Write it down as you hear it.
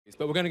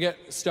But we're going to get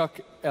stuck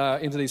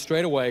into these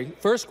straight away.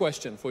 First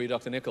question for you,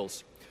 Dr.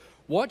 Nichols.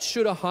 What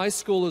should a high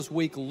schooler's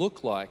week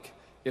look like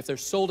if they're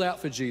sold out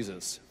for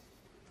Jesus?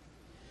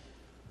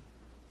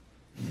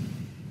 I'm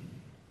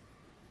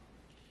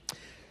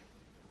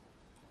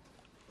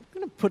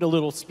going to put a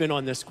little spin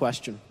on this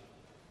question.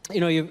 You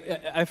know,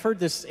 I've heard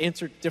this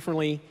answered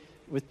differently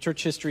with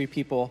church history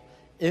people.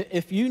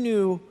 If you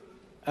knew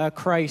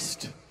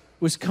Christ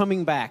was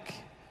coming back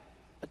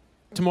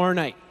tomorrow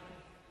night,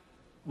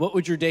 what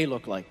would your day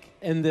look like?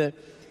 And the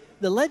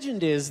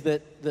legend is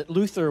that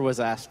Luther was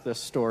asked this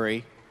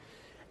story,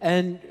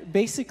 and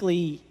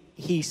basically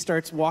he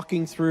starts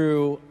walking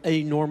through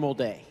a normal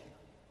day,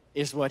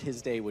 is what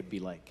his day would be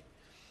like.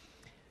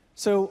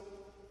 So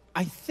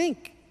I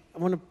think I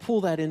want to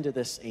pull that into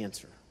this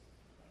answer.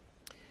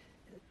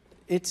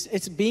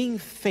 It's being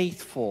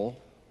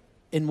faithful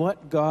in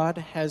what God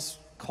has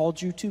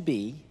called you to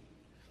be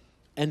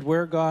and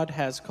where God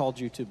has called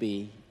you to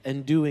be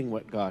and doing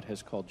what God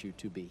has called you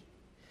to be.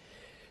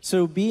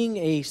 So being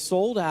a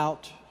sold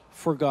out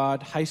for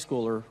God high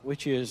schooler,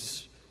 which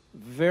is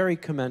very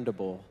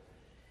commendable,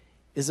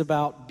 is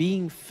about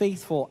being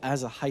faithful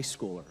as a high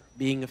schooler,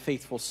 being a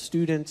faithful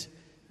student,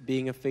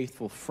 being a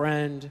faithful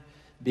friend,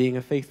 being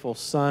a faithful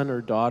son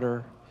or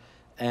daughter,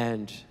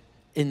 and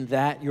in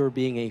that you're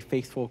being a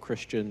faithful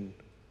Christian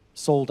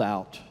sold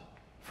out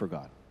for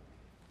God.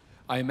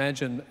 I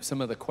imagine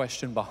some of the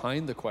question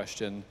behind the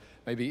question,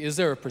 maybe, is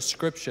there a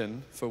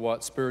prescription for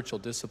what spiritual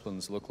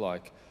disciplines look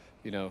like,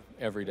 you know,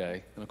 every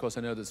day? And of course,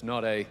 I know there's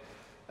not a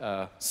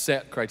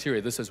set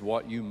criteria. This is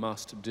what you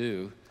must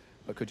do.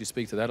 But could you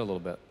speak to that a little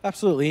bit?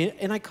 Absolutely.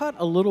 And I caught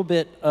a little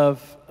bit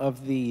of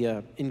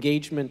the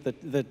engagement,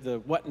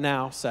 the What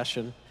Now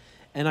session.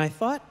 And I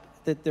thought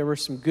that there were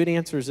some good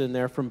answers in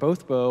there from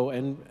both Bo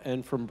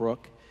and from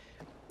Brooke.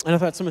 And I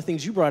thought some of the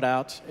things you brought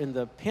out in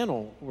the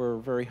panel were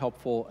very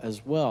helpful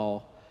as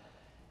well.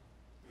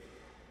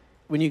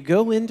 When you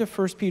go into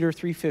 1 Peter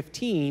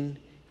 3:15,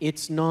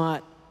 it's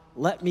not,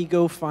 let me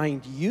go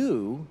find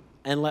you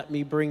and let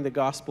me bring the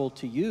gospel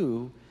to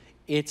you.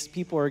 It's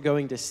people are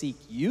going to seek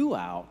you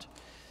out.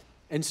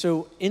 And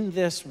so in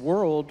this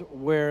world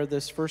where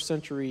these first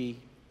century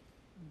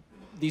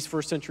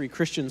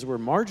Christians were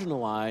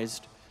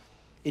marginalized,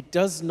 it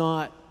does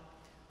not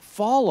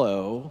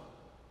follow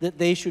that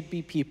they should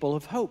be people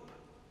of hope.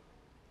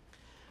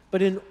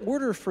 But in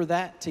order for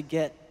that to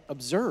get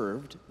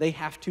observed, they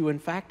have to in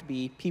fact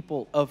be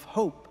people of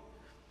hope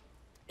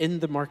in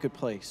the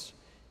marketplace,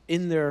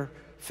 in their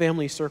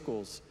family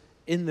circles,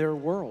 in their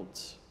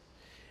worlds.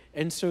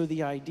 And so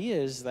the idea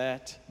is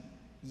that,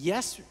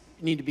 yes, you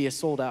need to be a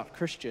sold-out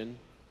Christian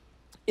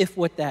if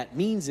what that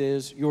means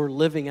is you're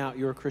living out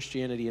your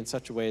Christianity in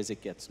such a way as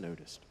it gets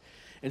noticed.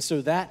 And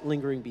so that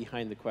lingering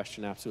behind the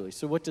question, absolutely.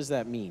 So what does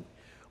that mean?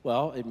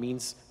 Well, it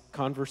means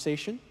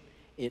conversation,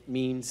 it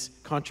means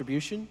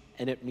contribution,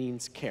 and it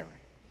means caring.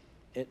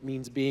 It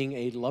means being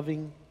a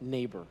loving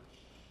neighbor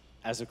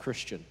as a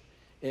Christian.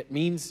 It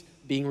means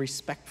being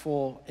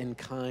respectful and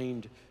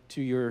kind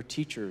to your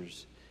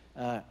teachers.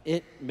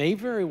 It may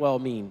very well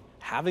mean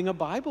having a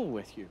Bible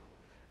with you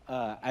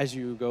as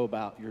you go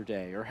about your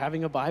day, or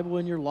having a Bible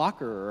in your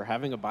locker, or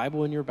having a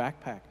Bible in your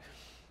backpack.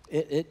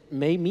 It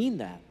may mean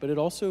that, but it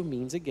also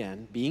means,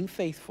 again, being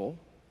faithful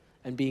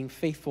and being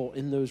faithful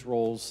in those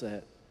roles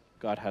that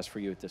God has for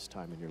you at this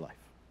time in your life.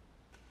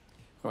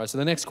 All right, so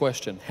the next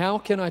question. How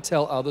can I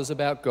tell others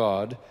about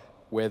God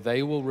where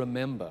they will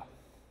remember?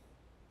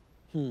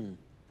 You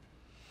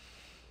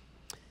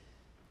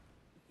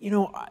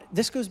know,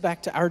 this goes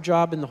back to our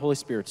job and the Holy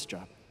Spirit's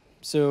job.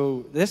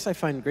 So this I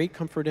find great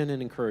comfort in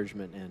and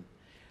encouragement in.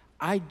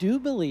 I do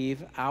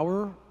believe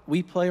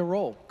we play a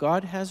role.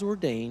 God has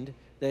ordained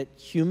that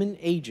human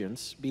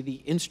agents be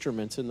the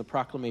instruments in the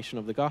proclamation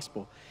of the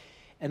gospel.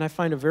 And I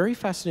find a very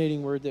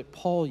fascinating word that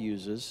Paul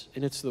uses,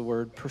 and it's the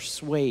word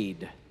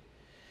persuade.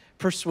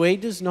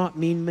 Persuade does not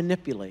mean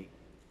manipulate.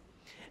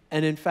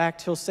 And in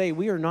fact, he'll say,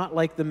 we are not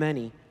like the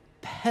many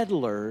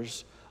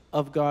peddlers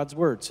of God's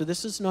word. So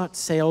this is not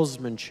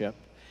salesmanship,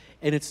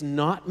 and it's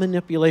not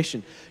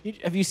manipulation.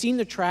 Have you seen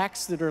the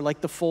tracts that are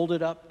like the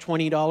folded up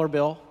 $20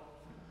 bill?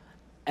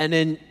 And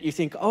then you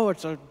think, oh,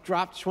 it's a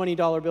dropped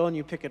 $20 bill, and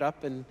you pick it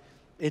up, and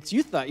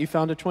you thought you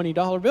found a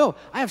 $20 bill.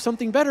 I have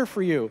something better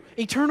for you,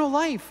 eternal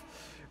life,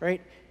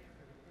 right?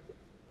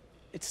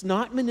 It's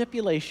not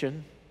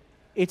manipulation.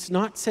 It's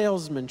not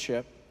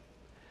salesmanship,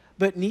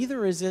 but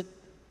neither is it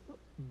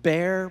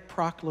bare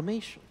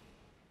proclamation.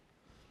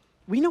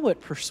 We know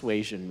what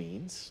persuasion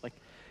means. Like,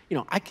 you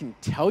know, I can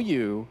tell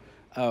you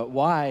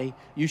why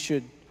you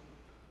should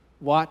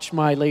watch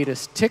my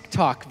latest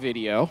TikTok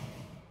video,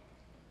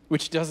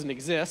 which doesn't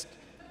exist,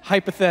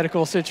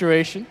 hypothetical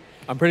situation.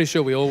 I'm pretty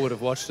sure we all would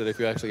have watched it if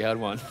you actually had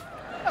one.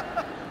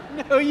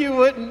 No, you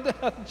wouldn't,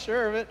 I'm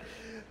sure of it.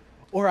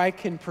 Or I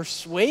can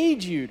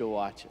persuade you to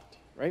watch it,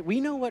 right? We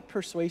know what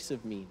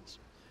persuasive means.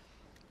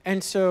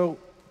 And so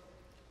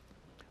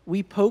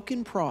we poke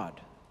and prod,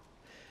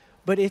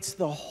 but it's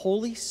the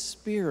Holy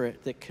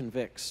Spirit that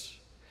convicts.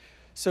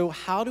 So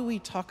how do we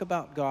talk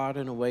about God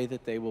in a way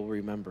that they will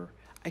remember?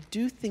 I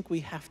do think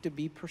we have to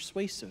be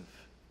persuasive.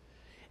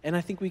 And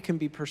I think we can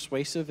be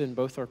persuasive in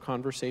both our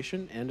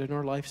conversation and in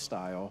our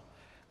lifestyle,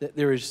 that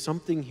there is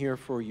something here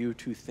for you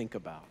to think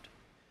about.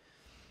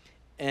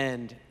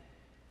 And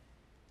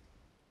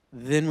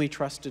then we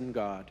trust in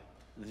God.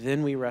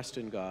 Then we rest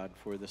in God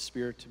for the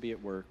Spirit to be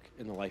at work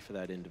in the life of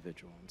that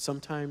individual. And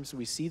sometimes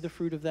we see the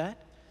fruit of that,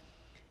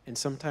 and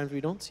sometimes we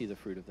don't see the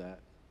fruit of that.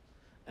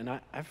 And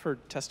I've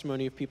heard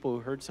testimony of people who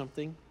heard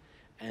something,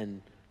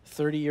 and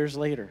 30 years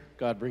later,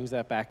 God brings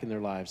that back in their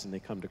lives and they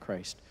come to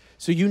Christ.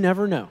 So you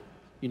never know.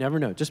 You never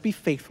know. Just be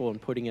faithful in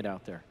putting it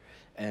out there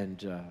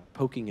and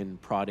poking and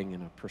prodding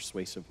in a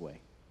persuasive way.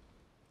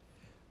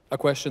 A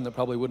question that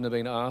probably wouldn't have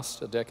been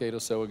asked a decade or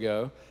so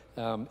ago.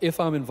 If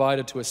I'm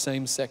invited to a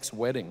same-sex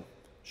wedding,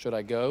 should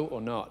I go or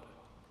not?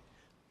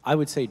 I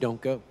would say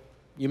don't go.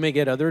 You may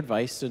get other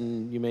advice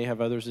and you may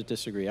have others that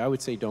disagree. I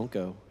would say don't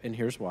go, and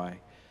here's why.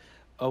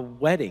 A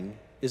wedding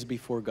is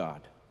before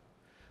God.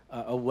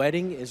 A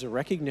wedding is a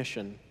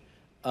recognition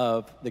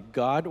of the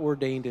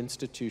God-ordained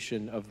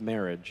institution of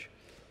marriage,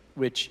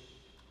 which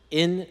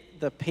in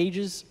the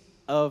pages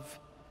of,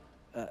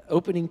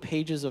 opening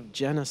pages of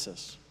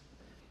Genesis,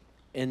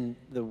 in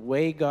the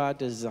way God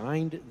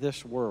designed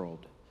this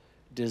world,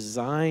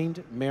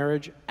 designed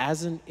marriage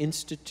as an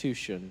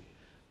institution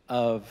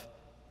of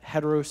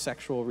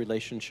heterosexual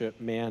relationship,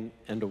 man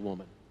and a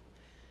woman.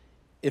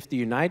 If the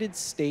United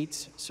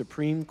States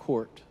Supreme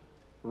Court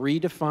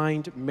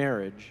redefined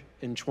marriage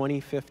in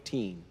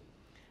 2015,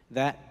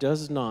 that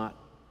does not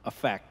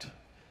affect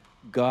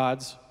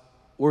God's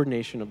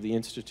ordination of the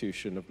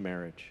institution of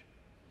marriage.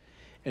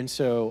 And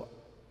so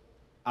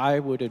I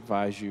would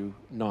advise you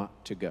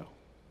not to go,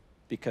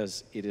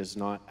 because it is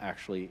not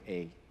actually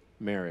a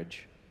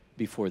marriage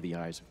before the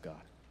eyes of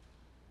God.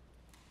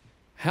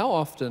 How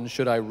often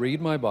should I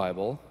read my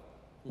Bible?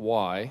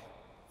 Why?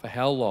 For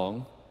how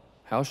long?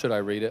 How should I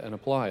read it and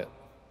apply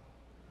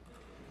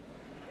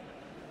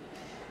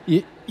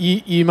it?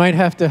 You might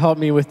have to help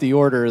me with the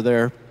order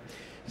there.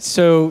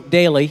 So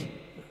daily,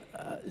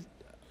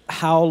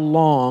 how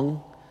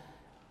long?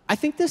 I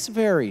think this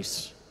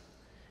varies.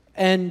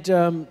 And,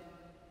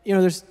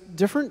 there's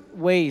different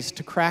ways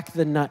to crack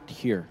the nut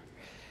here.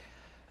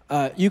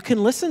 You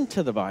can listen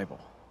to the Bible.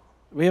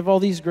 We have all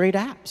these great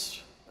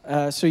apps.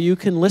 So you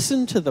can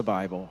listen to the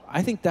Bible.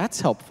 I think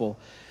that's helpful.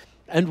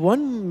 And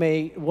one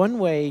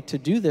way to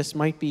do this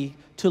might be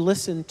to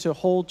listen to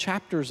whole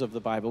chapters of the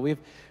Bible.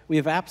 We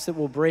have apps that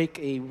will break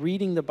a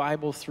reading the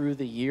Bible through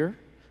the year. In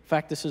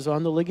fact, this is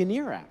on the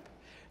Ligonier app,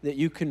 that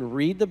you can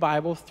read the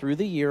Bible through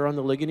the year on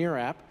the Ligonier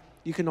app.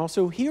 You can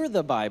also hear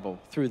the Bible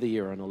through the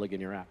year on the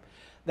Ligonier app.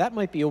 That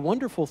might be a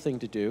wonderful thing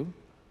to do.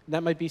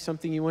 That might be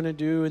something you want to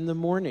do in the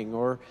morning,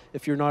 or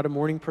if you're not a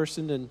morning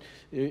person and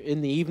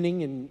in the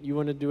evening and you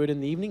want to do it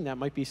in the evening, that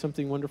might be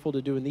something wonderful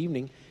to do in the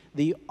evening.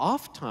 The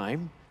off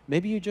time,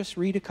 maybe you just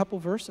read a couple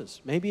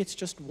verses. Maybe it's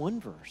just one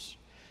verse.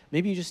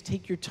 Maybe you just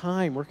take your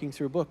time working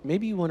through a book.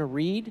 Maybe you want to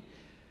read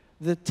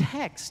the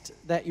text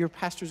that your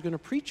pastor's going to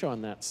preach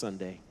on that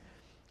Sunday.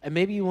 And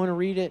maybe you want to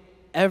read it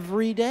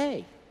every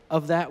day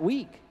of that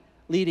week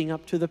leading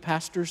up to the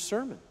pastor's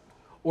sermon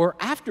or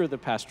after the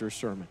pastor's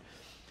sermon.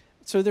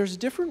 So there's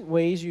different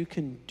ways you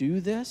can do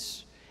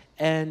this,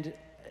 and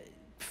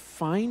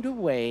find a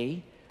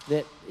way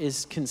that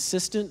is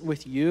consistent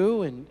with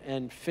you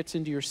and fits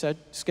into your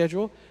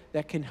schedule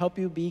that can help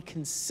you be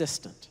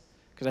consistent.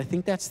 Because I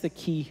think that's the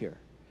key here.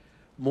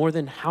 More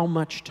than how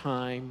much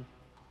time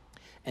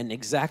and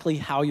exactly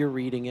how you're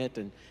reading it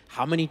and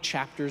how many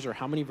chapters or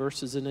how many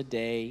verses in a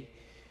day.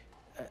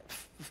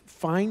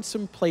 Find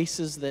some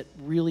places that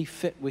really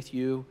fit with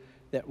you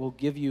that will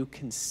give you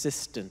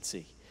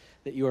consistency,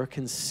 that you are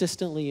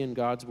consistently in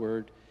God's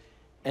Word,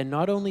 and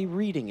not only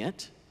reading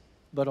it,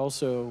 but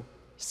also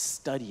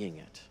studying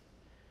it.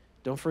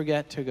 Don't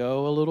forget to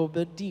go a little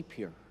bit deep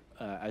here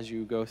as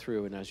you go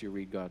through and as you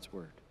read God's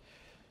Word.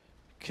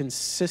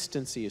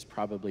 Consistency is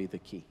probably the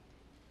key.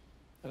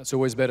 It's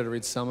always better to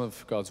read some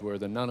of God's Word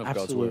than none of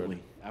God's Word.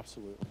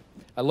 Absolutely.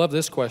 I love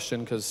this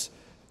question because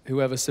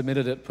whoever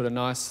submitted it put a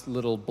nice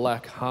little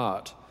black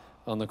heart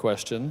on the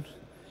question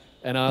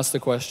and asked the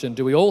question,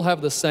 do we all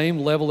have the same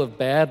level of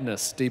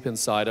badness deep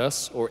inside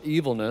us or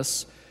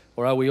evilness,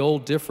 or are we all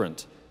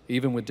different,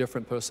 even with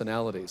different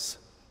personalities?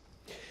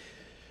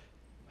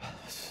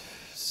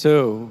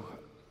 So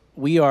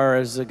we are,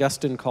 as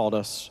Augustine called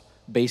us,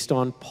 based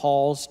on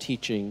Paul's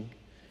teaching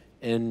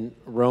in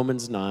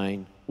Romans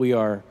 9, we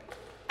are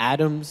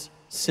Adam's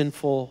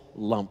sinful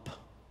lump.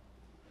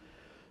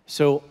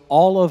 So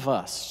all of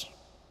us,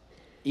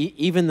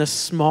 even the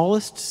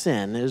smallest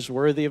sin is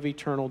worthy of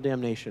eternal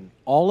damnation.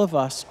 All of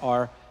us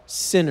are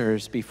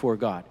sinners before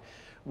God.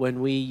 When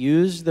we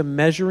use the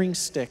measuring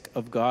stick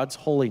of God's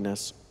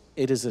holiness,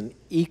 it is an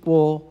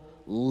equal,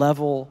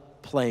 level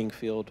playing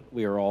field.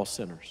 We are all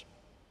sinners.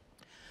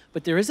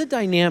 But there is a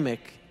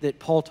dynamic that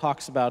Paul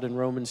talks about in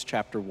Romans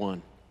chapter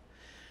 1.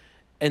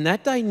 And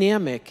that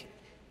dynamic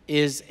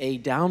is a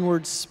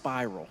downward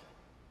spiral.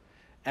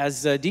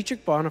 As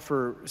Dietrich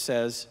Bonhoeffer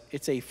says,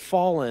 it's a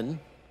fallen-falling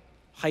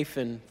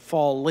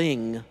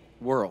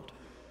world.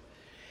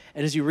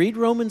 And as you read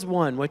Romans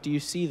 1, what do you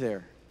see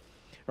there?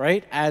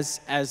 Right? As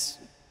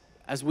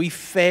we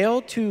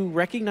fail to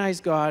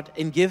recognize God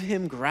and give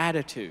him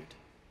gratitude,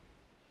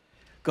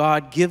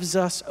 God gives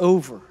us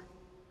over.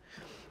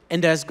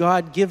 And as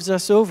God gives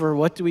us over,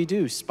 what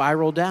do?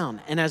 Spiral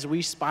down. And as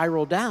we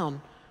spiral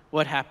down,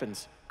 what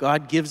happens?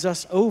 God gives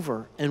us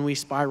over and we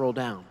spiral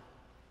down.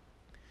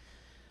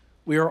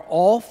 We are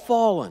all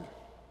fallen,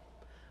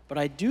 but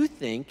I do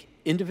think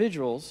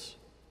individuals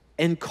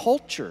and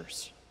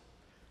cultures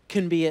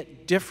can be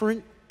at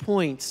different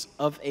points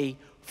of a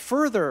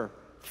further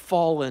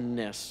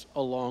fallenness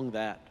along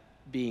that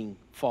being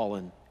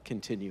fallen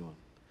continuum.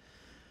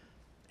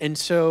 And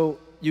so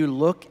you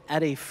look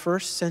at a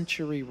first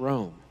century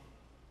Rome.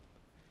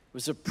 It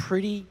was a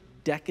pretty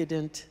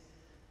decadent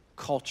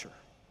culture.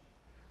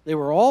 They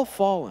were all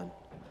fallen,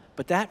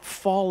 but that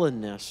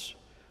fallenness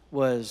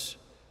was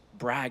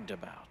bragged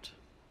about.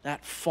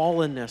 That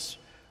fallenness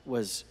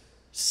was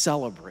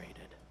celebrated.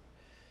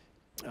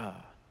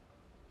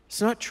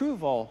 It's not true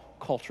of all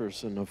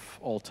cultures and of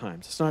all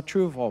times. It's not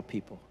true of all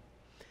people.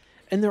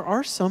 And there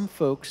are some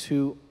folks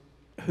who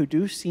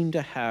do seem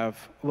to have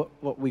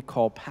what we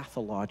call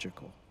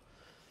pathological,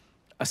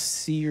 a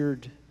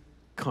seared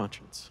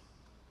conscience.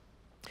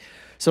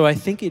 So I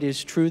think it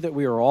is true that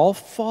we are all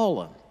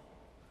fallen,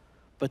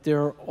 but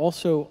there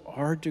also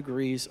are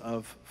degrees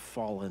of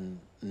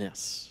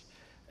fallenness.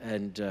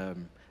 And at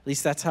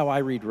least that's how I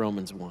read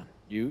Romans 1.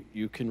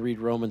 You can read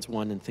Romans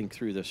 1 and think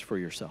through this for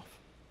yourself.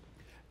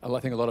 I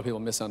think a lot of people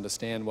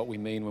misunderstand what we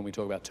mean when we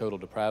talk about total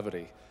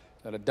depravity.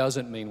 That it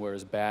doesn't mean we're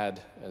as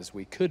bad as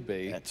we could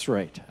be. That's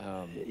right.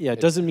 It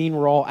doesn't mean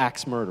we're all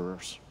axe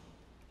murderers.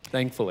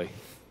 Thankfully.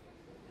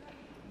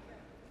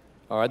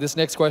 All right, this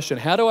next question.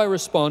 How do I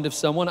respond if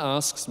someone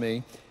asks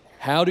me,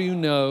 how do you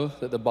know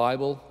that the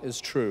Bible is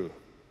true?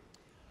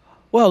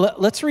 Well,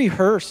 let's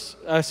rehearse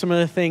some of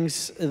the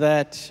things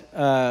that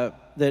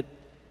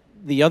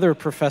the other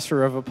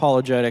professor of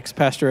apologetics,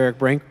 Pastor Eric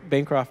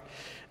Bancroft,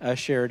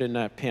 shared in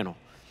that panel.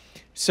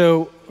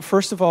 So,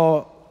 first of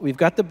all, we've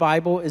got the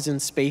Bible is in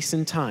space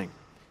and time.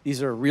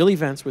 These are real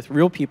events with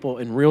real people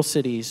in real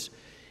cities.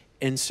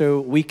 And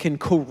so we can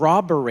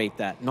corroborate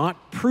that,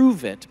 not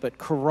prove it, but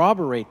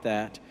corroborate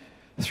that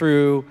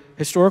through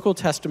historical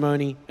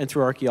testimony and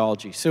through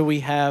archaeology. So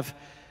we have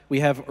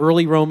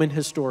early Roman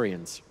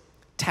historians,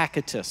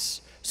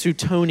 Tacitus,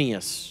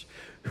 Suetonius,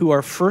 who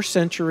are first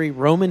century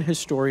Roman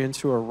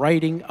historians who are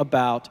writing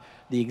about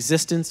the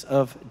existence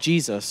of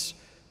Jesus,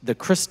 the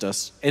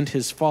Christus, and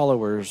his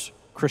followers,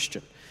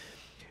 Christian.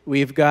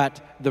 We've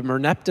got the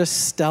Merneptah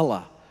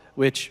Stela,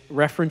 which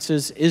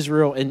references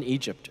Israel and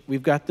Egypt.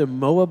 We've got the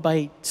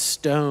Moabite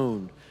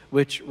stone,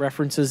 which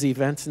references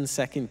events in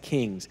 2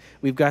 Kings.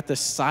 We've got the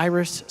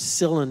Cyrus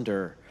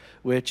cylinder,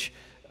 which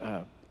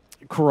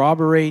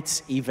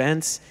corroborates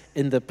events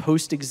in the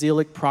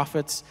post-exilic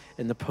prophets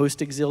and the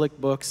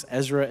post-exilic books,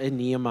 Ezra and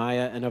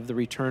Nehemiah, and of the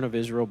return of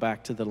Israel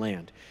back to the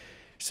land.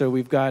 So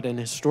we've got an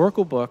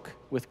historical book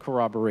with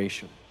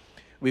corroboration.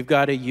 We've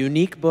got a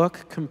unique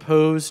book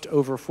composed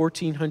over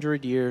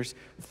 1,400 years,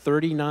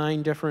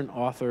 39 different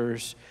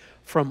authors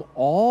from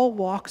all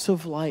walks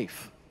of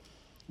life.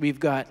 We've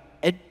got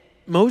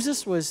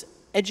Moses was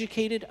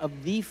educated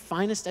of the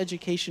finest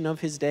education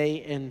of his day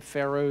in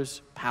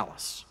Pharaoh's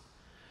palace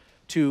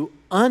to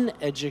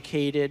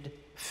uneducated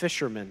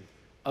fishermen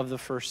of the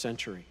first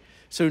century.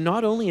 So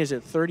not only is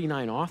it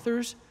 39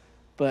 authors,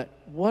 but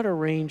what a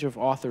range of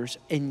authors.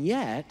 And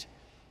yet,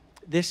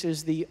 this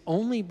is the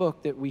only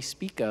book that we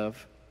speak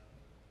of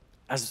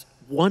as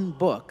one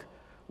book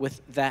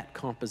with that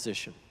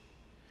composition.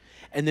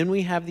 And then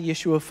we have the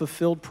issue of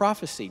fulfilled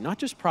prophecy, not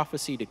just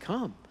prophecy to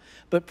come,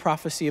 but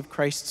prophecy of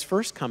Christ's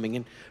first coming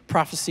and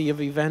prophecy of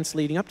events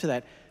leading up to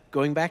that.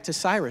 Going back to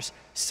Cyrus.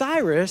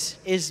 Cyrus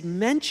is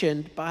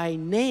mentioned by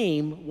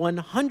name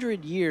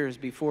 100 years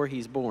before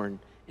he's born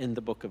in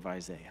the book of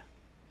Isaiah.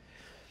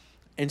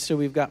 And so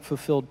we've got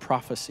fulfilled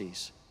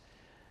prophecies.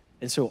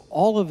 And so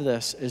all of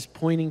this is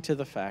pointing to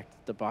the fact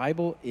that the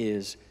Bible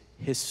is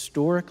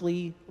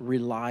historically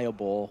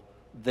reliable.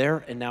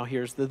 And now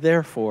here's the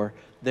therefore.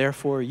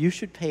 Therefore, you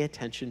should pay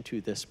attention to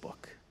this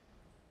book.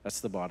 That's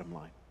the bottom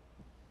line.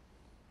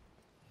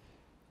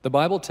 The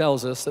Bible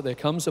tells us that there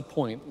comes a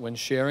point when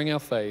sharing our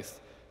faith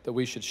that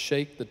we should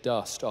shake the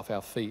dust off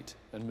our feet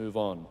and move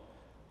on.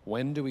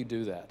 When do we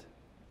do that?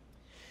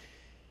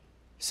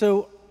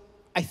 So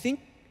I think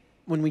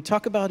when we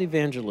talk about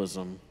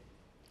evangelism,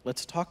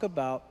 let's talk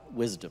about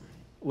wisdom.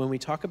 When we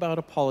talk about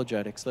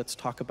apologetics, let's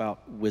talk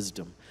about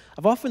wisdom.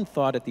 I've often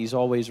thought at these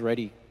Always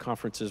Ready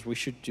conferences we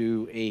should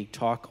do a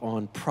talk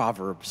on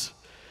Proverbs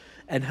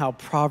and how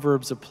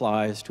Proverbs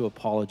applies to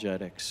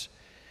apologetics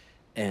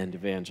and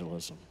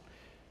evangelism.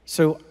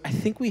 So I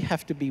think we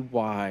have to be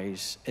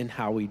wise in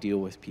how we deal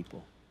with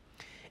people.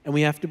 And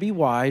we have to be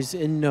wise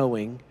in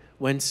knowing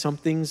when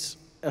something's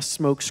a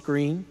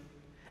smokescreen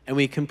and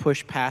we can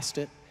push past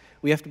it.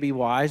 We have to be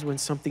wise when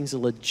something's a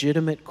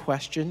legitimate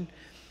question.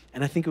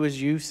 And I think it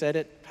was you said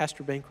it,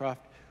 Pastor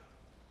Bancroft.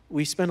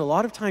 We spend a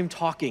lot of time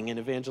talking in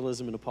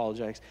evangelism and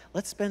apologetics.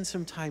 Let's spend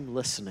some time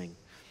listening.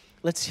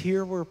 Let's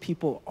hear where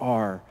people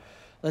are.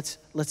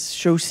 Let's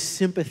show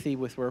sympathy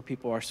with where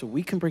people are so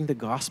we can bring the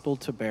gospel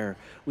to bear.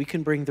 We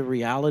can bring the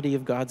reality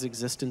of God's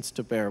existence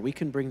to bear. We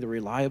can bring the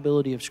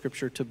reliability of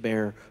Scripture to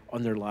bear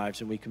on their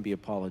lives, and we can be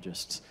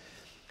apologists.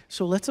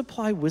 So let's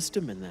apply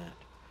wisdom in that.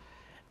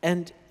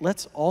 And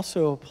let's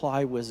also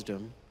apply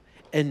wisdom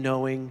in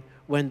knowing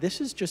when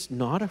this is just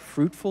not a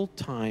fruitful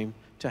time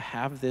to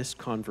have this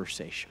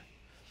conversation.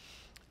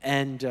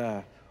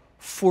 And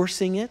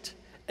forcing it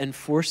and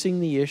forcing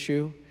the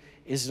issue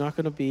is not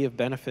going to be of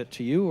benefit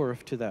to you or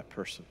to that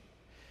person.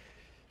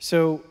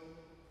 So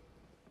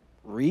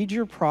read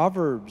your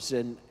Proverbs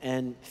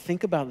and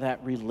think about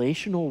that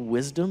relational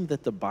wisdom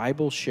that the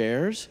Bible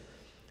shares.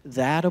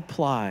 That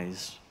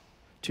applies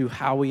to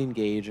how we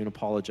engage in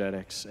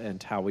apologetics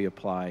and how we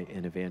apply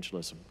in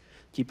evangelism.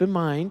 Keep in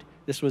mind,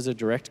 this was a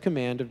direct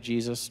command of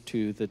Jesus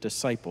to the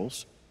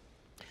disciples.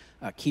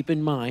 Keep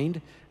in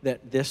mind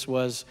that this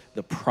was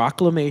the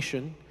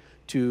proclamation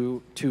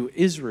to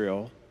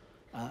Israel,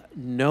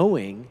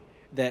 knowing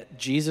that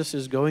Jesus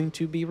is going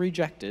to be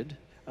rejected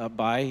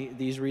by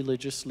these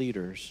religious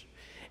leaders.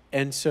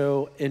 And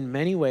so in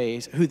many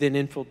ways, who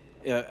then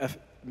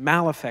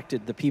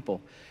malaffected the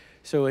people.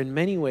 So in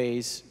many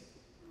ways,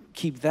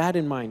 keep that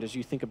in mind as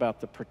you think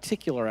about the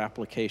particular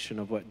application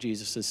of what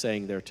Jesus is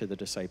saying there to the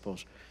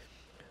disciples.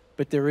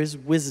 But there is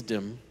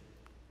wisdom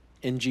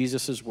in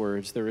Jesus'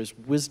 words. There is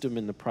wisdom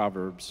in the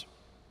Proverbs.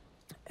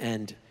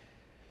 And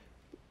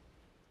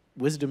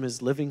wisdom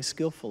is living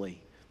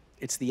skillfully.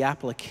 It's the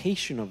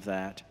application of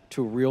that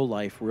to real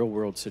life, real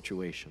world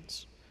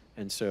situations.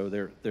 And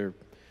so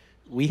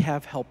we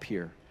have help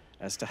here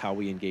as to how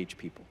we engage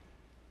people.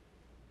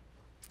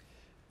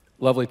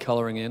 Lovely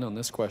coloring in on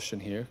this question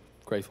here.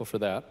 Grateful for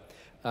that.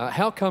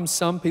 How come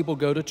some people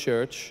go to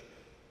church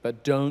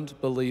but don't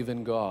believe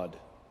in God?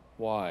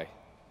 Why?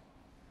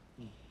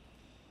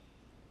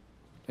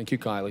 Thank you,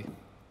 Kylie.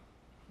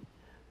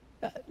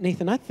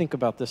 Nathan, I think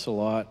about this a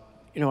lot.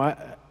 You know,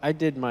 I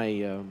did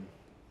my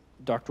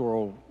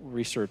doctoral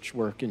research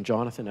work in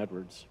Jonathan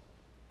Edwards.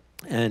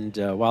 And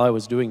while I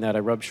was doing that, I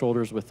rubbed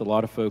shoulders with a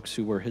lot of folks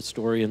who were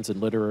historians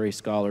and literary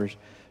scholars,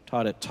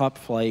 taught at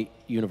top-flight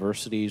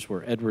universities,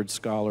 were Edwards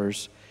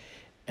scholars,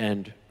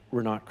 and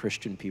were not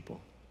Christian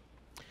people.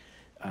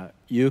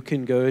 You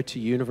can go to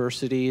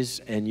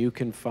universities and you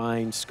can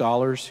find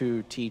scholars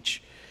who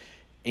teach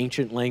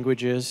ancient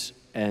languages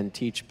and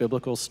teach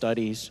biblical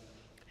studies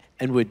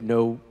and would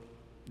know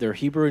their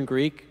Hebrew and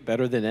Greek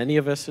better than any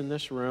of us in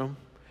this room,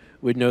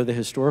 would know the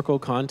historical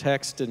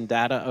context and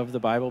data of the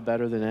Bible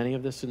better than any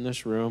of us in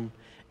this room,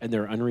 and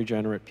they're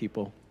unregenerate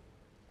people.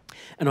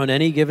 And on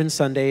any given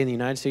Sunday in the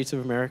United States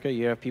of America,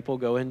 you have people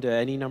go into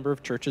any number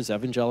of churches,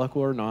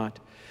 evangelical or not,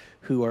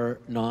 who are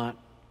not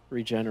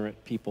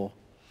regenerate people.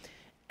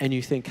 And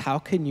you think, how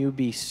can you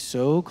be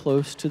so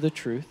close to the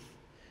truth?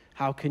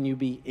 How can you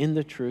be in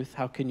the truth?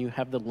 How can you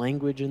have the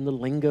language and the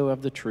lingo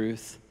of the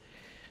truth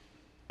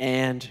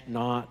and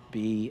not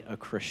be a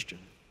Christian?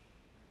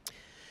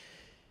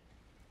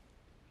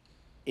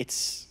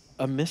 It's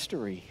a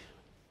mystery.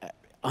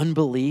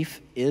 Unbelief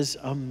is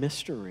a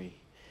mystery.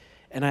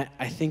 And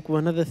I think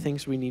one of the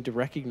things we need to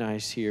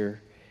recognize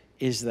here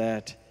is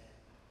that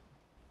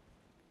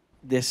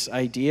this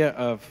idea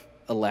of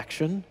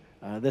election,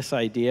 this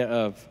idea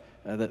of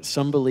that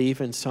some believe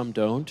and some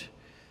don't,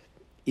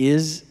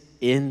 is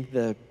in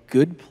the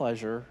good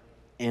pleasure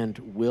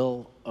and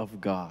will of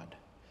God.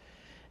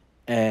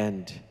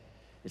 And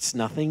it's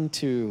nothing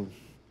to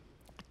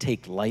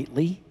take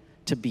lightly,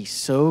 to be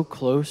so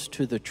close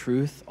to the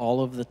truth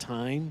all of the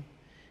time,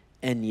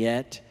 and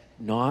yet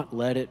not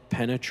let it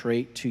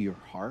penetrate to your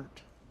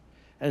heart.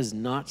 That is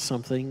not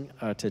something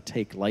to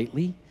take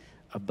lightly,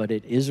 but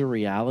it is a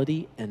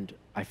reality, and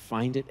I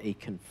find it a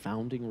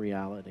confounding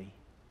reality.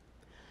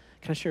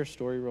 Can I share a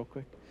story real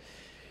quick?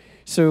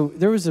 So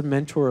there was a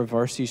mentor of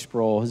R.C.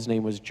 Sproul. His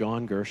name was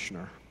John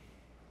Gershner.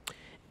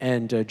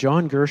 And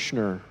John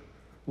Gershner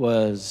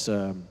was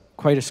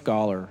quite a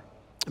scholar.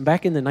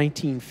 Back in the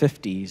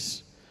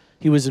 1950s,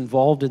 he was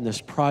involved in this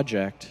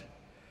project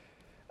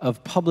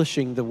of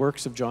publishing the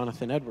works of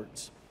Jonathan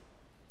Edwards.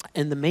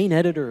 And the main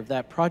editor of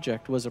that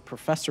project was a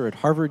professor at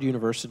Harvard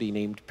University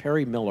named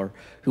Perry Miller,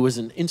 who was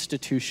an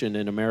institution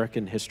in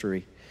American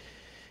history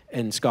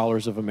and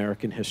scholars of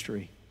American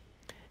history.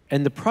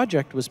 And the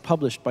project was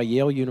published by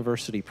Yale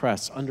University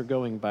Press,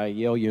 undergoing by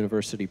Yale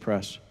University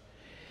Press.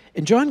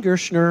 And John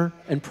Gershner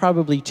and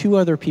probably two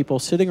other people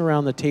sitting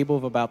around the table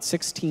of about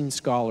 16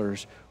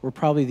 scholars were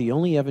probably the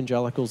only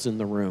evangelicals in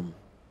the room.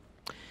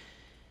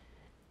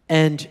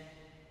 And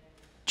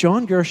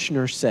John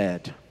Gershner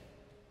said,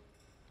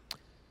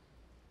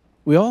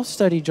 we all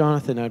study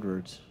Jonathan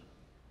Edwards,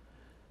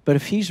 but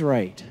if he's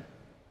right,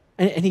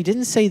 and he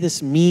didn't say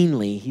this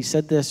meanly, he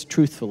said this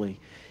truthfully,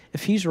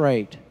 if he's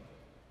right,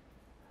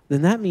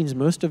 then that means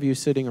most of you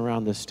sitting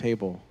around this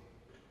table,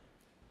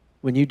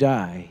 when you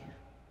die,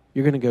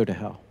 you're going to go to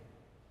hell.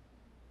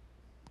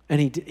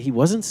 And he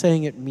wasn't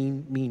saying it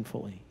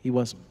meanfully. He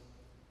wasn't.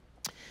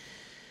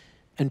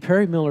 And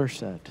Perry Miller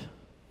said,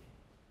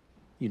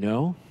 you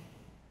know,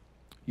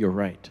 you're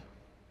right.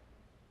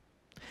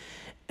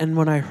 And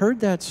when I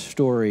heard that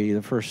story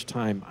the first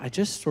time, I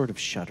just sort of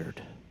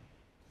shuddered.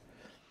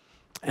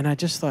 And I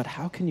just thought,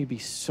 how can you be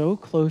so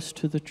close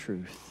to the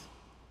truth?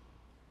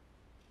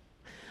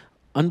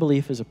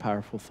 Unbelief is a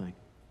powerful thing,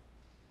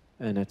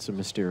 and it's a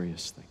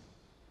mysterious thing.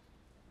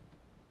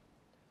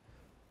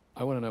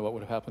 I want to know what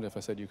would have happened if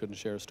I said you couldn't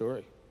share a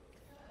story.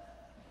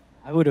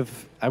 I would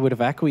have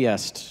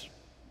acquiesced,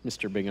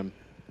 Mr. Bingham.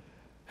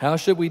 How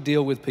should we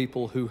deal with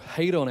people who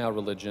hate on our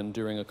religion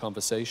during a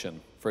conversation?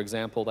 For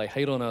example, they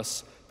hate on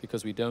us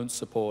because we don't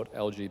support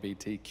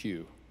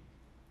LGBTQ.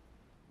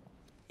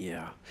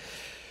 Yeah.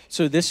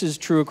 So this is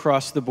true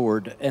across the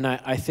board, and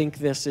I think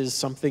this is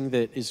something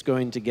that is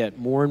going to get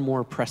more and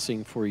more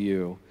pressing for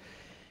you.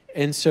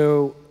 And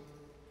so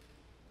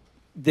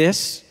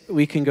this,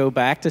 we can go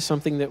back to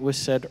something that was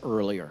said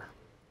earlier.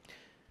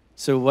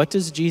 So what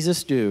does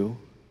Jesus do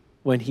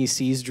when he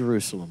sees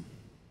Jerusalem?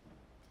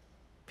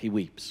 He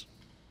weeps.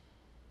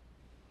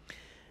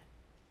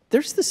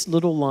 There's this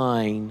little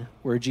line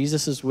where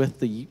Jesus is with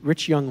the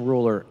rich young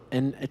ruler,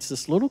 and it's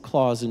this little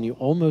clause, and you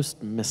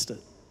almost missed it.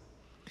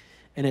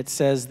 And it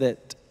says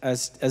that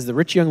as the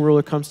rich young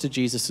ruler comes to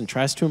Jesus and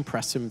tries to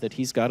impress him that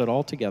he's got it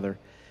all together,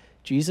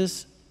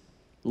 Jesus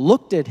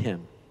looked at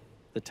him,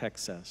 the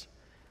text says,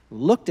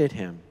 looked at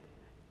him,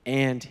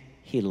 and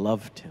he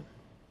loved him.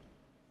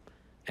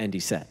 And he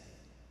said.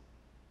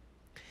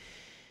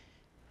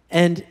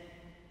 And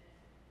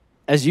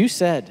as you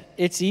said,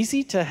 it's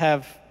easy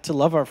to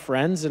love our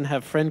friends and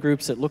have friend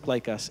groups that look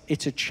like us.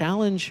 It's a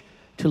challenge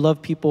to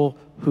love people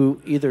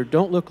who either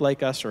don't look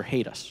like us or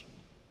hate us.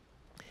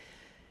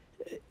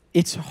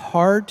 It's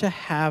hard to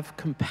have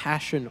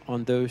compassion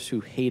on those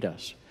who hate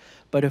us.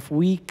 But if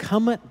we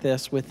come at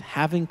this with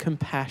having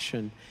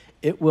compassion,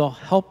 it will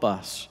help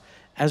us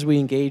as we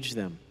engage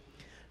them.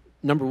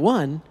 Number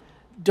one,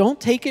 don't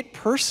take it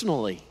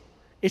personally.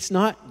 It's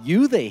not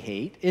you they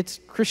hate, it's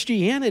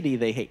Christianity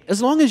they hate.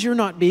 As long as you're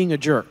not being a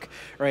jerk,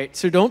 right?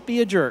 So don't be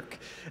a jerk.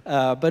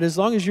 But as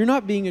long as you're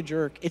not being a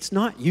jerk, it's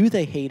not you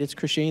they hate, it's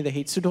Christianity they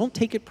hate. So don't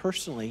take it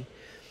personally.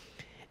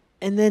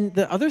 And then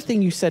the other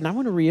thing you said, and I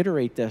want to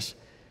reiterate this,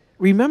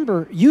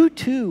 remember, you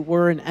too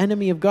were an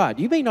enemy of God.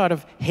 You may not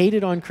have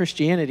hated on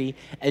Christianity,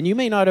 and you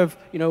may not have,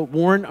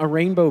 worn a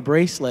rainbow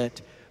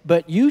bracelet,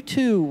 but you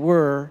too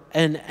were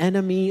an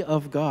enemy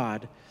of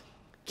God.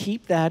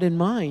 Keep that in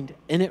mind,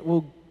 and it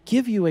will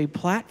give you a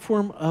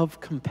platform of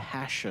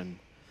compassion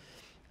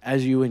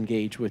as you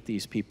engage with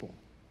these people.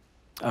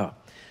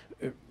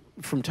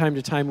 From time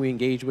to time, we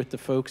engage with the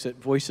folks at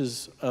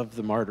Voice of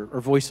the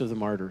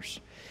Martyrs.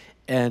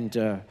 And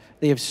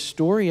they have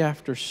story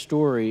after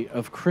story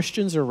of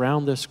Christians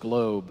around this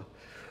globe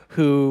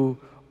who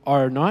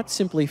are not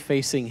simply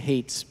facing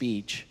hate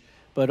speech,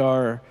 but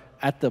are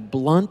at the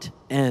blunt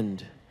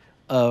end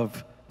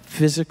of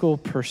physical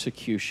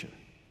persecution.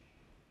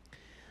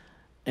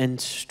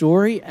 And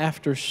story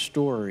after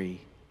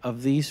story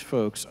of these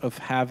folks of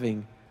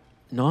having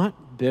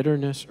not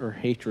bitterness or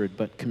hatred,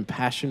 but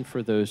compassion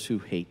for those who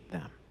hate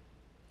them.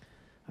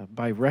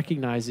 By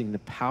recognizing the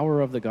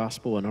power of the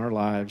gospel in our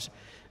lives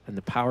and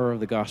the power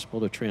of the gospel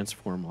to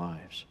transform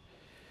lives.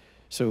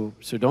 So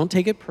don't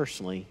take it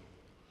personally,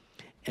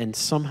 and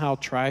somehow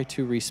try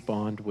to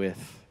respond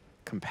with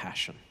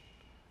compassion,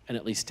 and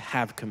at least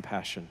have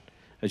compassion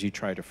as you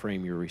try to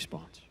frame your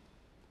response.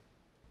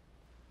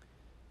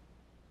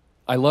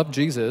 I love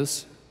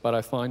Jesus, but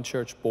I find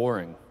church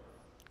boring.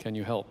 Can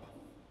you help?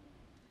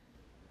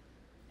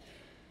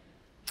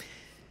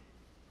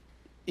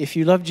 If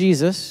you love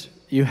Jesus,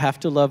 you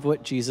have to love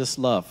what Jesus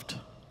loved.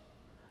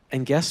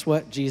 And guess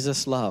what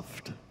Jesus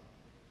loved?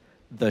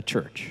 The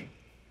church.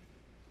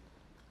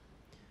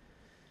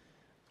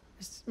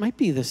 This might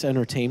be this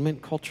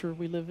entertainment culture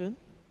we live in.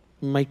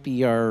 It might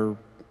be our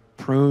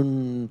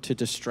prone to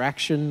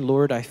distraction,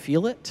 Lord, I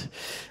feel it,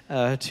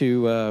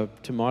 to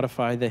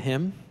modify the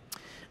hymn.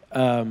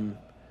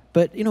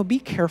 But, be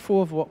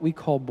careful of what we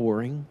call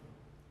boring.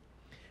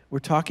 We're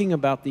talking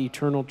about the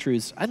eternal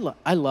truths. I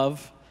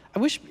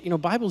wish,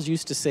 Bibles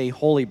used to say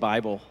Holy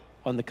Bible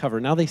on the cover.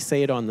 Now they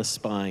say it on the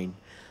spine.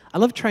 I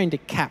love trying to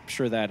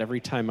capture that every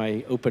time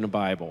I open a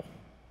Bible.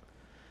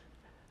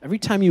 Every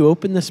time you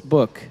open this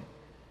book,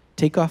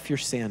 take off your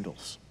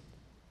sandals.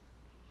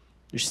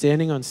 You're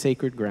standing on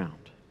sacred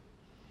ground.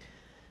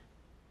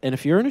 And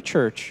if you're in a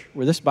church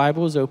where this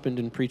Bible is opened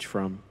and preached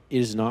from, it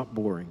is not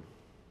boring.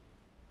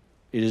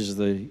 It is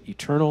the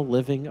eternal,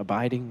 living,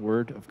 abiding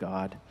Word of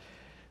God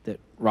that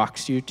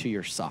rocks you to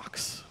your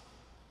socks,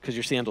 because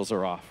your sandals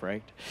are off,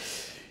 right?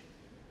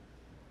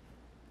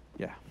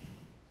 Yeah.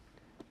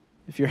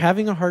 If you're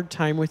having a hard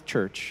time with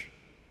church,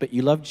 but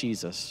you love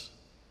Jesus,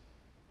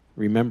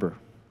 remember,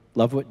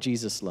 love what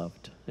Jesus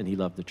loved, and he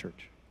loved the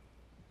church.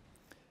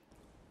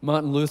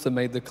 Martin Luther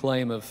made the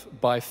claim of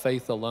by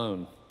faith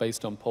alone,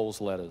 based on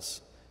Paul's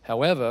letters.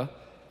 However,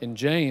 in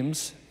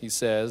James, he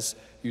says,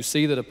 you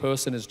see that a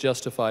person is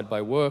justified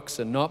by works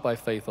and not by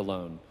faith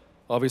alone.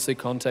 Obviously,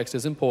 context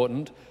is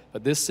important,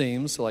 but this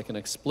seems like an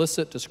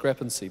explicit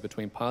discrepancy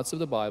between parts of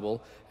the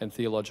Bible and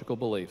theological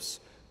beliefs.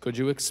 Could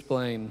you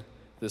explain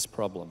this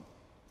problem?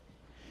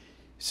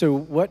 So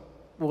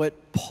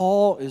what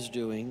Paul is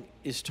doing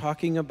is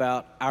talking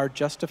about our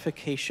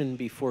justification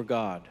before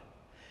God.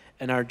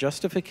 And our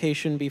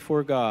justification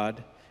before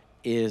God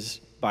is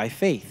by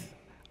faith.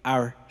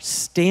 Our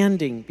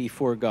standing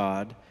before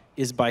God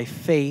is by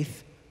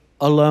faith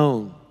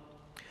alone.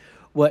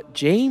 What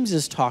James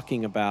is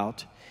talking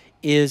about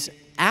is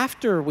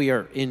after we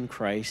are in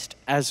Christ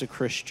as a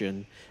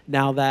Christian,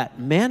 now that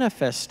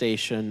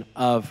manifestation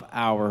of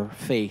our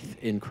faith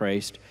in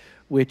Christ,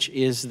 which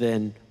is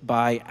then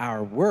by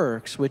our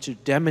works, which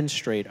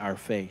demonstrate our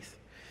faith,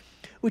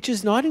 which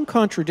is not in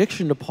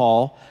contradiction to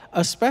Paul,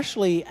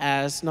 especially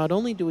as not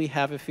only do we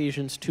have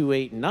Ephesians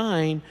 2:8 and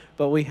 9,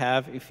 but we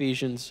have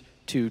Ephesians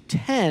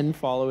 2:10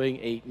 following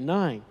 8 and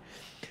 9.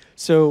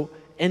 So,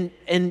 and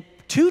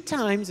two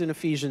times in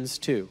Ephesians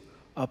 2,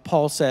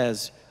 Paul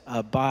says,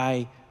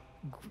 by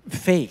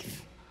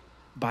faith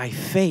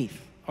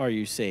are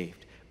you saved.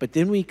 But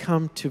then we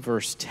come to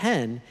verse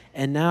 10,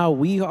 and now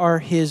we are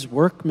his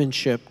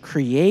workmanship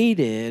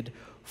created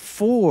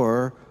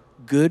for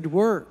good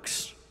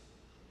works.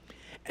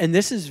 And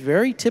this is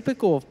very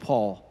typical of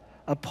Paul.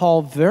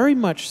 Paul very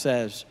much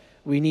says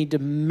we need to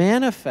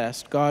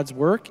manifest God's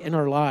work in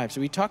our lives.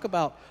 We talk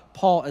about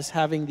Paul as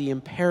having the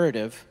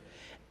imperative,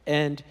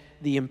 and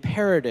the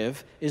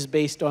imperative is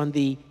based on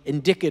the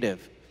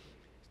indicative.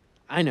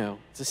 I know,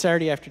 it's a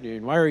Saturday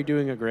afternoon. Why are we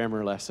doing a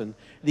grammar lesson?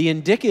 The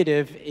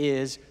indicative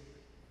is,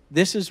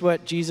 this is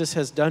what Jesus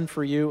has done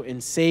for you in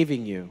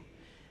saving you.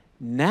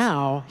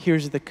 Now,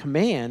 here's the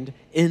command.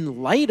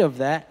 In light of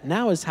that,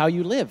 now is how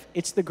you live.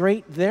 It's the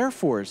great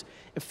therefores.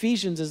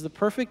 Ephesians is the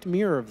perfect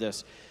mirror of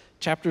this.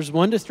 Chapters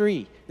 1 to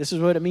 3, this is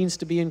what it means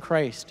to be in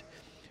Christ.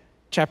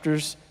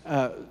 Chapters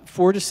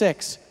 4 to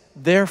 6,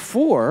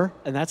 therefore,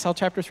 and that's how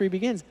chapter 3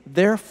 begins.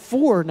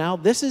 Therefore, now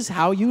this is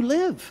how you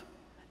live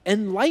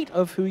in light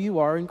of who you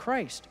are in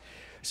Christ.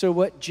 So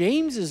what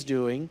James is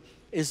doing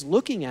is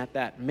looking at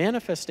that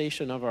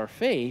manifestation of our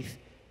faith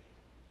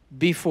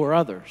before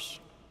others.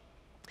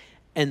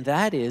 And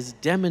that is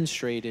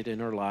demonstrated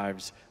in our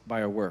lives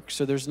by our work.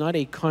 So there's not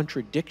a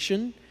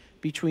contradiction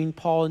between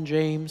Paul and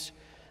James.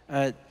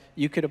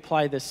 You could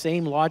apply the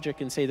same logic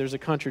and say there's a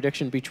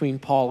contradiction between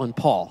Paul and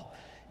Paul.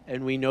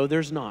 And we know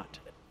there's not.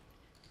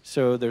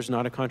 So there's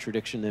not a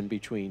contradiction then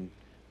between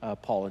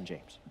Paul and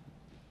James.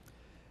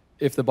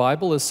 If the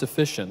Bible is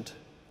sufficient,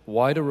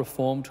 why do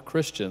Reformed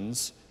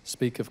Christians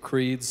speak of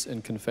creeds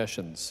and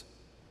confessions?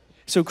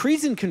 So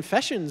creeds and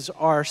confessions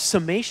are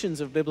summations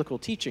of biblical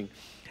teaching.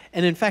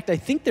 And in fact, I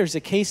think there's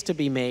a case to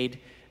be made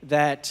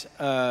that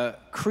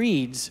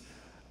creeds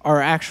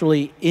are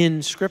actually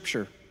in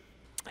Scripture.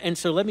 And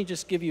so let me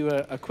just give you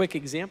a quick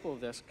example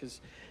of this, because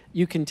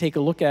you can take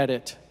a look at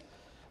it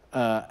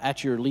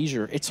at your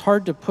leisure. It's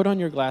hard to put on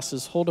your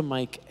glasses, hold a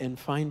mic, and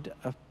find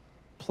a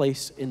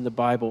place in the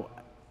Bible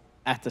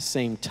at the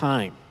same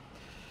time.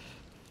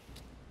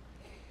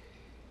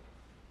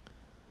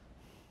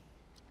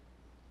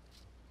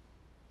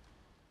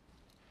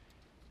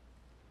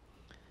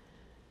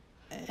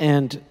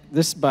 And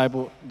this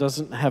Bible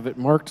doesn't have it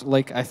marked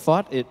like I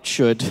thought it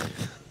should. Can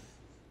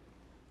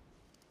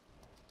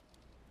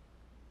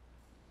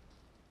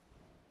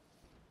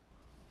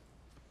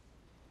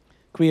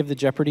we have the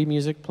Jeopardy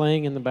music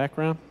playing in the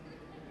background?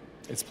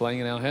 It's playing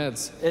in our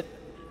heads.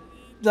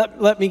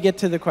 Let me get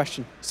to the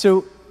question.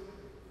 So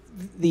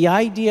the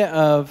idea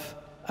of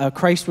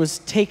Christ was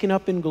taken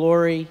up in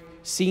glory,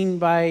 seen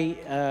by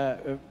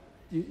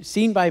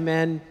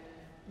men,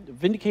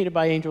 vindicated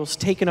by angels,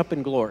 taken up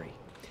in glory.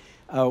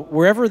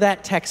 Wherever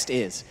that text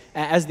is,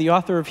 as the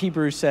author of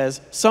Hebrews says,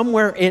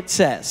 somewhere it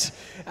says.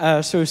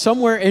 So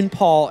somewhere in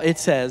Paul it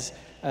says,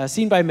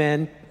 seen by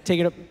men,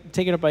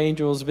 taken up by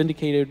angels,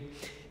 vindicated.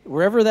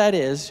 Wherever that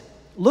is,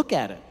 look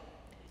at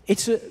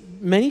it.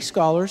 Many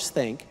scholars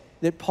think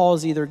that Paul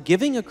is either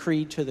giving a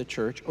creed to the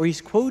church or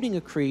he's quoting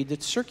a creed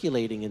that's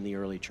circulating in the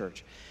early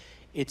church.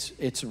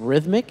 It's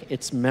rhythmic,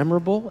 it's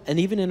memorable, and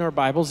even in our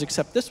Bibles,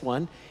 except this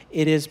one,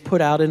 it is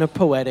put out in a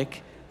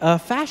poetic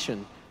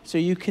fashion, so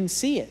you can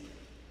see it.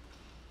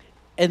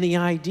 And the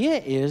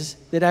idea is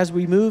that as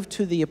we move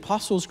to the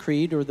Apostles'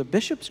 Creed or the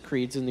Bishops'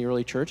 Creeds in the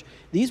early church,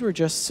 these were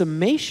just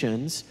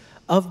summations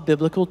of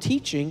biblical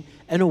teaching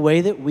in a way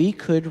that we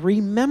could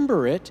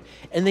remember it,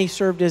 and they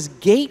served as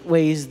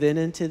gateways then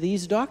into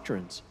these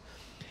doctrines.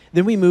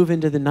 Then we move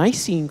into the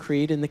Nicene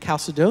Creed and the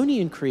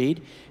Chalcedonian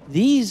Creed.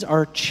 These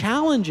are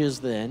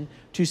challenges then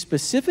to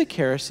specific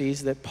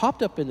heresies that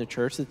popped up in the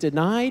church that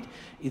denied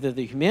either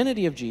the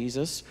humanity of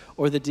Jesus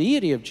or the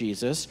deity of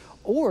Jesus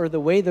or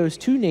the way those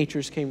two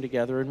natures came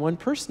together in one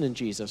person in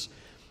Jesus.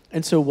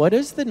 And so what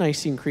is the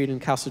Nicene Creed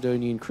and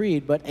Chalcedonian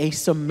Creed but a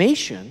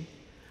summation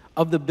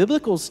of the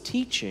biblical's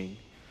teaching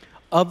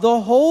of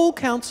the whole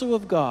counsel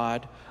of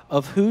God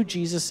of who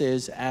Jesus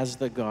is as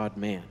the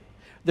God-man.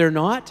 They're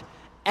not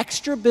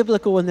extra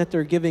biblical in that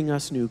they're giving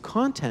us new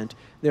content.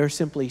 They're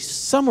simply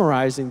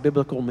summarizing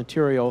biblical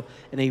material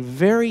in a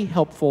very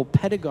helpful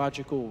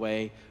pedagogical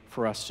way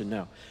for us to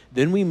know.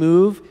 Then we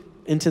move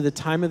into the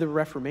time of the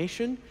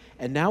Reformation,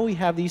 and now we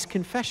have these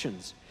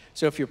confessions.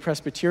 So if you're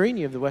Presbyterian,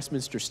 you have the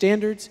Westminster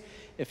Standards.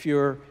 If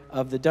you're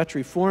of the Dutch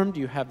Reformed,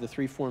 you have the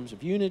three forms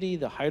of unity,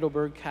 the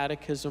Heidelberg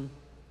Catechism,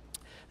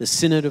 the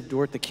Synod of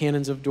Dort, the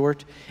Canons of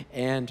Dort,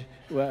 and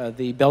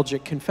the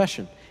Belgic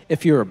Confession.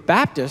 If you're a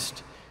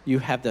Baptist, you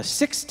have the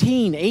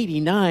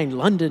 1689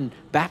 London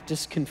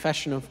Baptist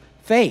Confession of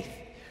Faith.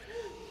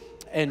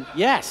 And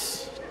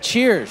yes,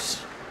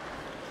 cheers.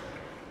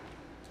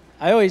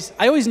 I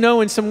always know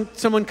when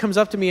someone comes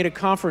up to me at a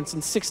conference and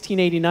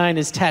 1689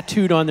 is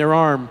tattooed on their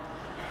arm.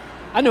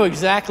 I know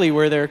exactly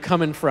where they're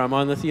coming from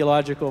on the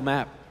theological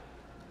map.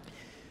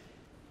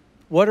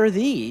 What are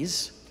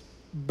these?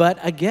 But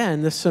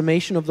again, the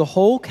summation of the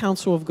whole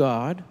counsel of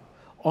God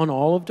on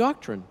all of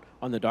doctrine,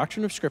 on the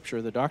doctrine of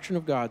Scripture, the doctrine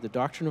of God, the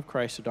doctrine of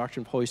Christ, the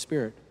doctrine of Holy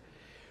Spirit.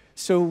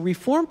 So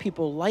Reformed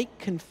people like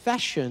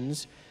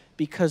confessions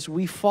because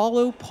we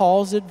follow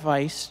Paul's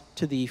advice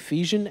to the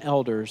Ephesian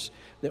elders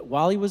that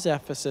while he was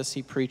at Ephesus,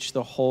 he preached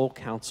the whole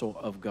counsel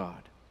of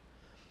God.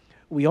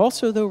 We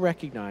also, though,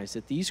 recognize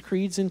that these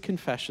creeds and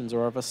confessions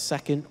are of a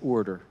second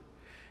order.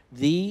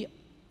 The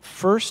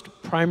first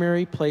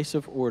primary place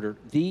of order,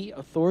 the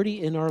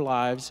authority in our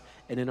lives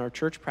and in our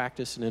church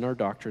practice and in our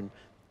doctrine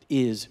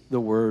is the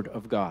Word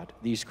of God.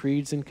 These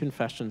creeds and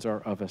confessions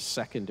are of a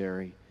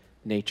secondary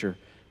nature,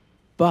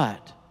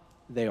 but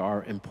they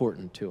are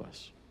important to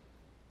us.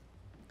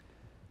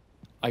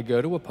 I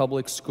go to a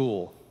public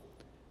school.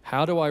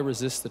 How do I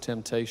resist the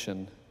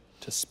temptation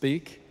to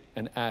speak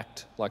and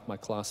act like my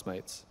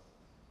classmates?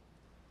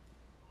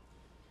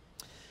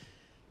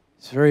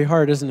 It's very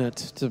hard, isn't it,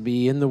 to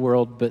be in the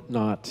world but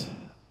not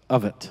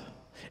of it.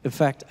 In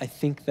fact, I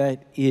think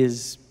that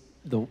is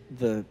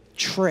the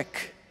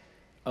trick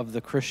of the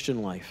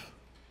Christian life.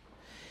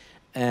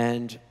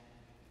 And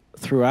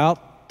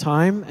throughout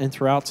time and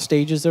throughout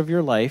stages of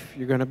your life,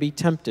 you're going to be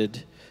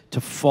tempted to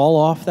fall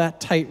off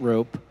that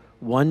tightrope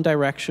one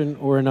direction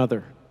or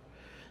another.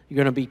 You're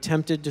going to be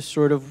tempted to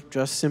sort of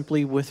just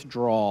simply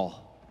withdraw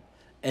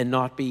and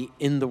not be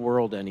in the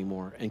world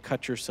anymore and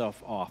cut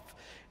yourself off.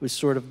 It was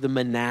sort of the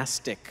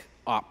monastic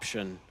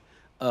option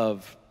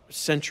of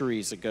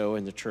centuries ago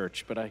in the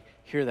church, but I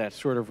hear that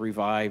sort of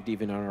revived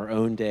even on our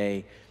own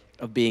day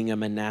of being a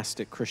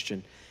monastic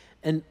Christian.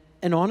 And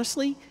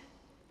honestly,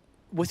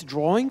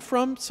 withdrawing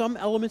from some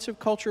elements of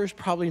culture is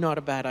probably not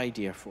a bad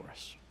idea for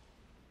us.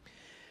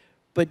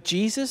 But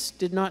Jesus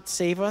did not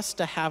save us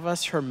to have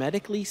us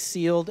hermetically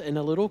sealed in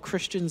a little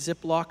Christian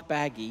Ziploc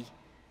baggie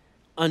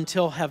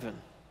until heaven.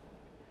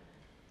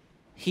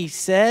 He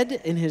said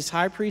in his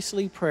high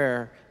priestly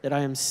prayer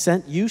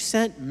that you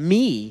sent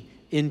me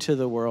into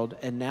the world,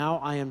 and now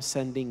I am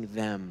sending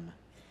them,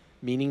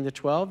 meaning the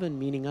 12 and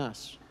meaning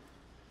us.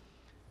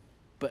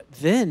 But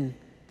then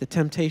the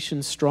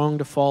temptation's strong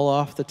to fall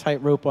off the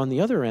tightrope on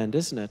the other end,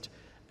 isn't it?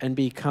 And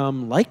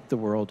become like the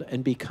world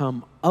and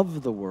become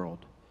of the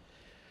world.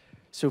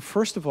 So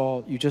first of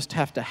all, you just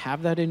have to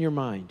have that in your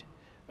mind.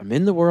 I'm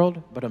in the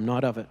world, but I'm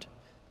not of it.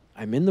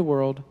 I'm in the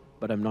world,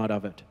 but I'm not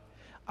of it.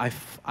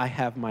 I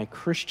have my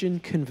Christian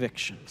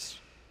convictions,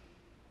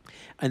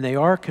 and they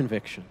are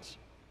convictions.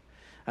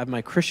 I have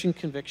my Christian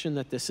conviction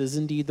that this is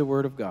indeed the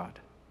Word of God,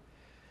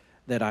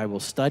 that I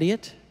will study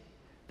it,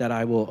 that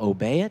I will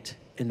obey it,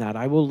 and that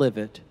I will live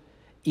it,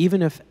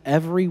 even if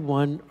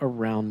everyone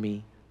around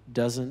me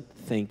doesn't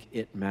think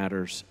it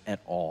matters at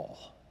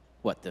all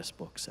what this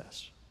book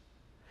says.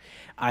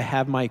 I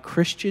have my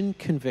Christian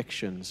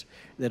convictions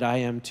that I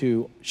am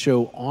to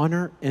show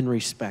honor and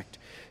respect.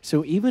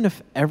 So even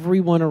if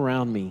everyone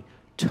around me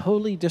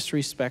totally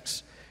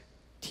disrespects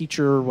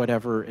teacher or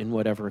whatever in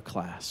whatever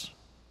class,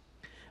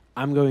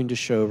 I'm going to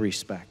show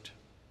respect.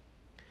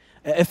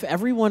 If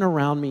everyone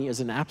around me is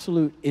an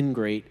absolute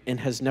ingrate and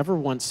has never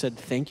once said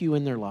thank you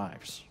in their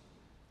lives,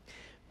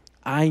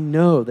 I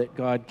know that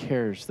God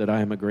cares that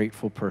I am a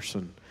grateful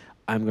person.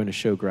 I'm going to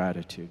show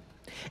gratitude.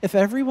 If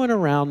everyone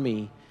around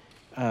me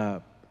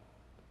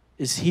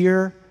is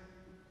here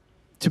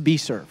to be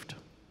served,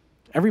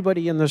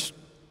 everybody in this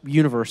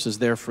universe is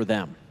there for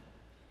them,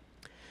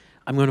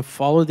 I'm going to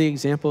follow the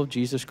example of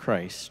Jesus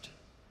Christ,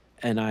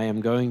 and I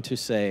am going to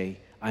say,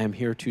 I am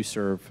here to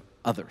serve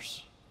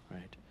others,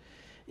 right?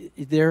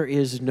 There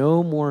is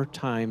no more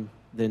time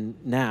than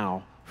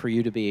now for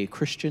you to be a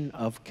Christian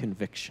of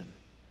conviction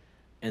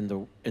in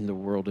the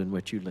world in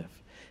which you live.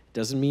 It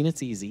doesn't mean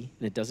it's easy,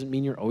 and it doesn't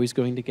mean you're always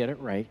going to get it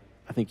right.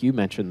 I think you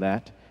mentioned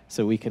that,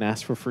 so we can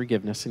ask for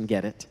forgiveness and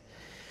get it.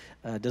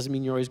 It doesn't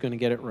mean you're always going to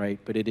get it right,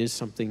 but it is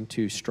something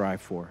to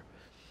strive for.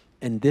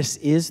 And this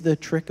is the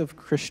trick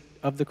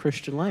of the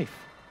Christian life.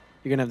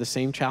 You're going to have the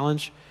same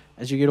challenge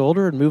as you get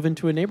older and move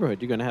into a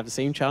neighborhood. You're going to have the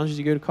same challenge as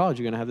you go to college.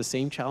 You're going to have the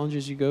same challenge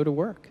as you go to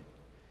work.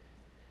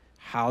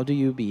 How do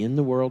you be in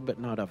the world but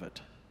not of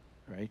it,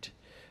 right?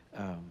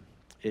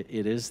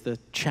 It is the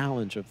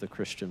challenge of the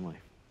Christian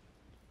life.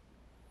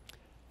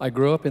 I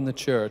grew up in the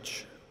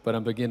church, but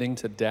I'm beginning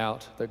to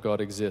doubt that God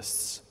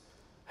exists.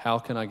 How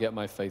can I get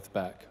my faith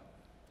back?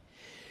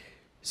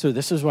 So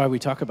this is why we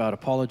talk about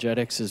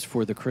apologetics is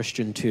for the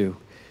Christian too.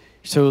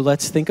 So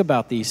let's think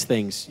about these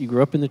things. You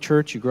grew up in the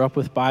church, you grew up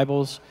with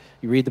Bibles,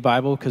 you read the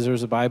Bible because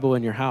there's a Bible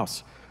in your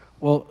house.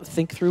 Well,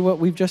 think through what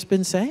we've just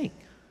been saying.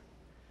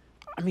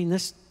 I mean,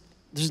 there's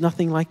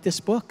nothing like this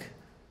book.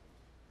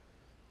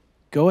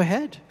 Go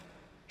ahead.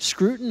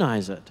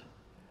 Scrutinize it.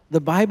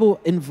 The Bible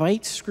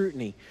invites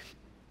scrutiny.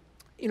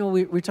 You know,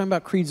 we were talking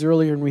about creeds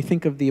earlier, and we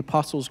think of the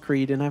Apostles'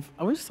 Creed, and I've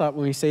always thought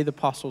when we say the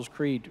Apostles'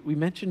 Creed, we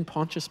mention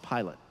Pontius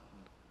Pilate.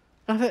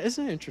 Now,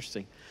 isn't that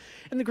interesting?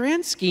 In the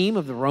grand scheme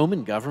of the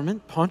Roman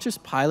government, Pontius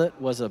Pilate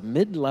was a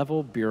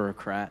mid-level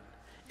bureaucrat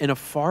in a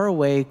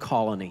faraway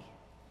colony.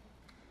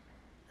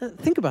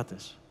 Think about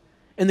this.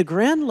 In the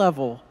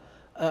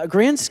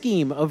grand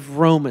scheme of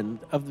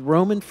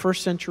Roman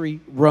first century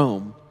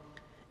Rome,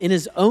 in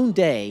his own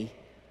day,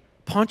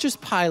 Pontius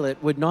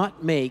Pilate would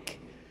not make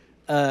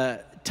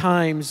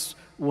Time's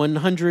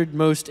 100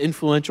 most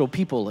influential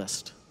people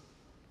list.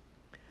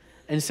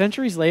 And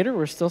centuries later,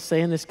 we're still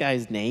saying this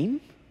guy's name.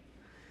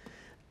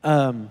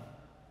 But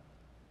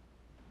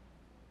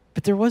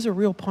there was a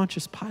real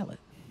Pontius Pilate.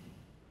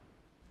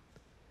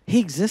 He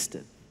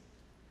existed.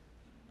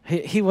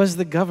 He was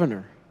the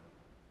governor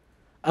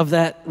of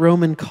that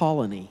Roman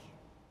colony.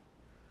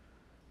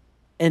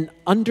 And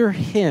under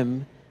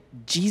him,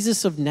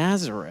 Jesus of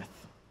Nazareth,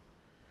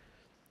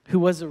 who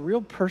was a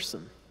real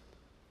person,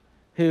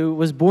 who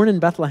was born in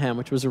Bethlehem,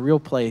 which was a real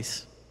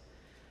place,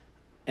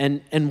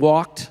 and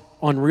walked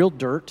on real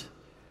dirt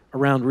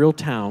around real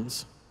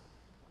towns.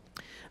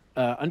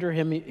 Under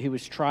him, he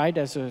was tried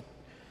as a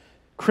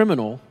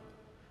criminal,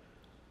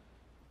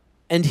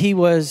 and he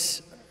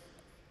was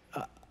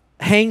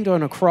hanged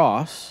on a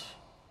cross,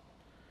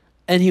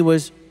 and he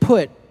was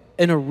put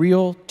in a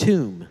real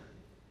tomb.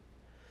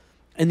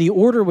 And the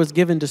order was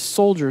given to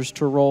soldiers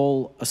to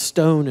roll a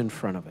stone in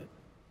front of it.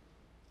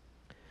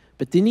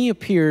 But then he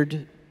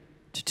appeared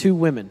to two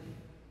women.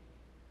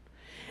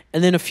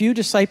 And then a few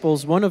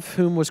disciples, one of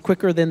whom was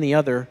quicker than the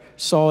other,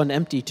 saw an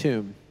empty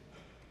tomb.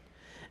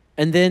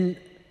 And then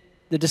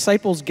the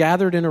disciples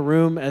gathered in a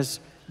room as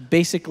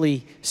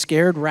basically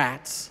scared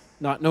rats,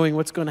 not knowing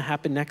what's going to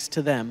happen next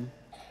to them,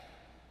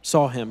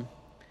 saw him.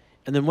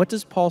 And then what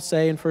does Paul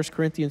say in 1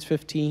 Corinthians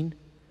 15?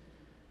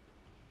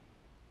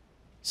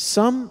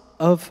 Some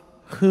of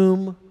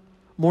whom,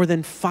 more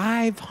than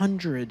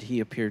 500 he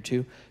appeared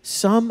to,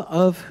 some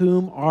of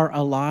whom are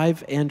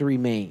alive and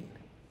remain.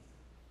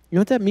 You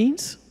know what that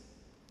means?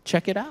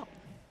 Check it out.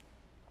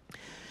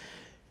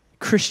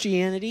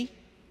 Christianity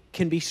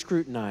can be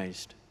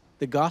scrutinized.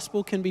 The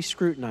gospel can be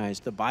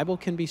scrutinized. The Bible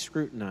can be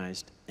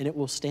scrutinized, and it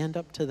will stand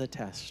up to the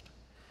test.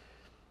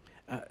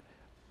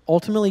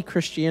 Ultimately,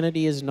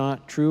 Christianity is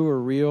not true or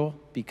real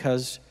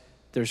because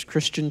there's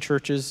Christian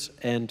churches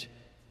and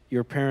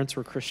your parents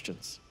were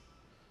Christians.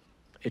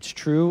 It's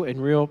true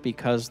and real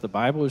because the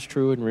Bible is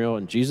true and real,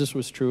 and Jesus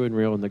was true and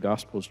real, and the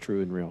gospel is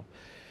true and real.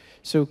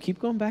 So keep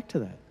going back to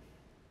that.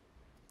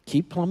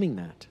 Keep plumbing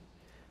that.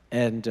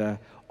 And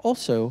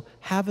also,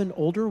 have an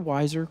older,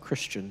 wiser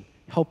Christian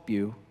help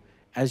you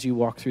as you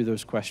walk through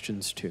those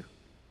questions too.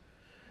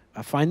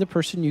 Find the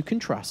person you can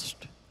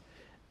trust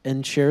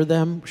and share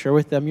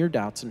with them your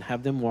doubts and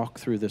have them walk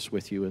through this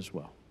with you as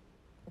well.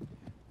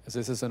 As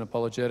this is an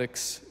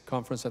apologetics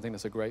conference, I think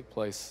that's a great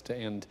place to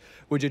end.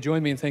 Would you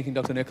join me in thanking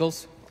Dr.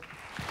 Nichols?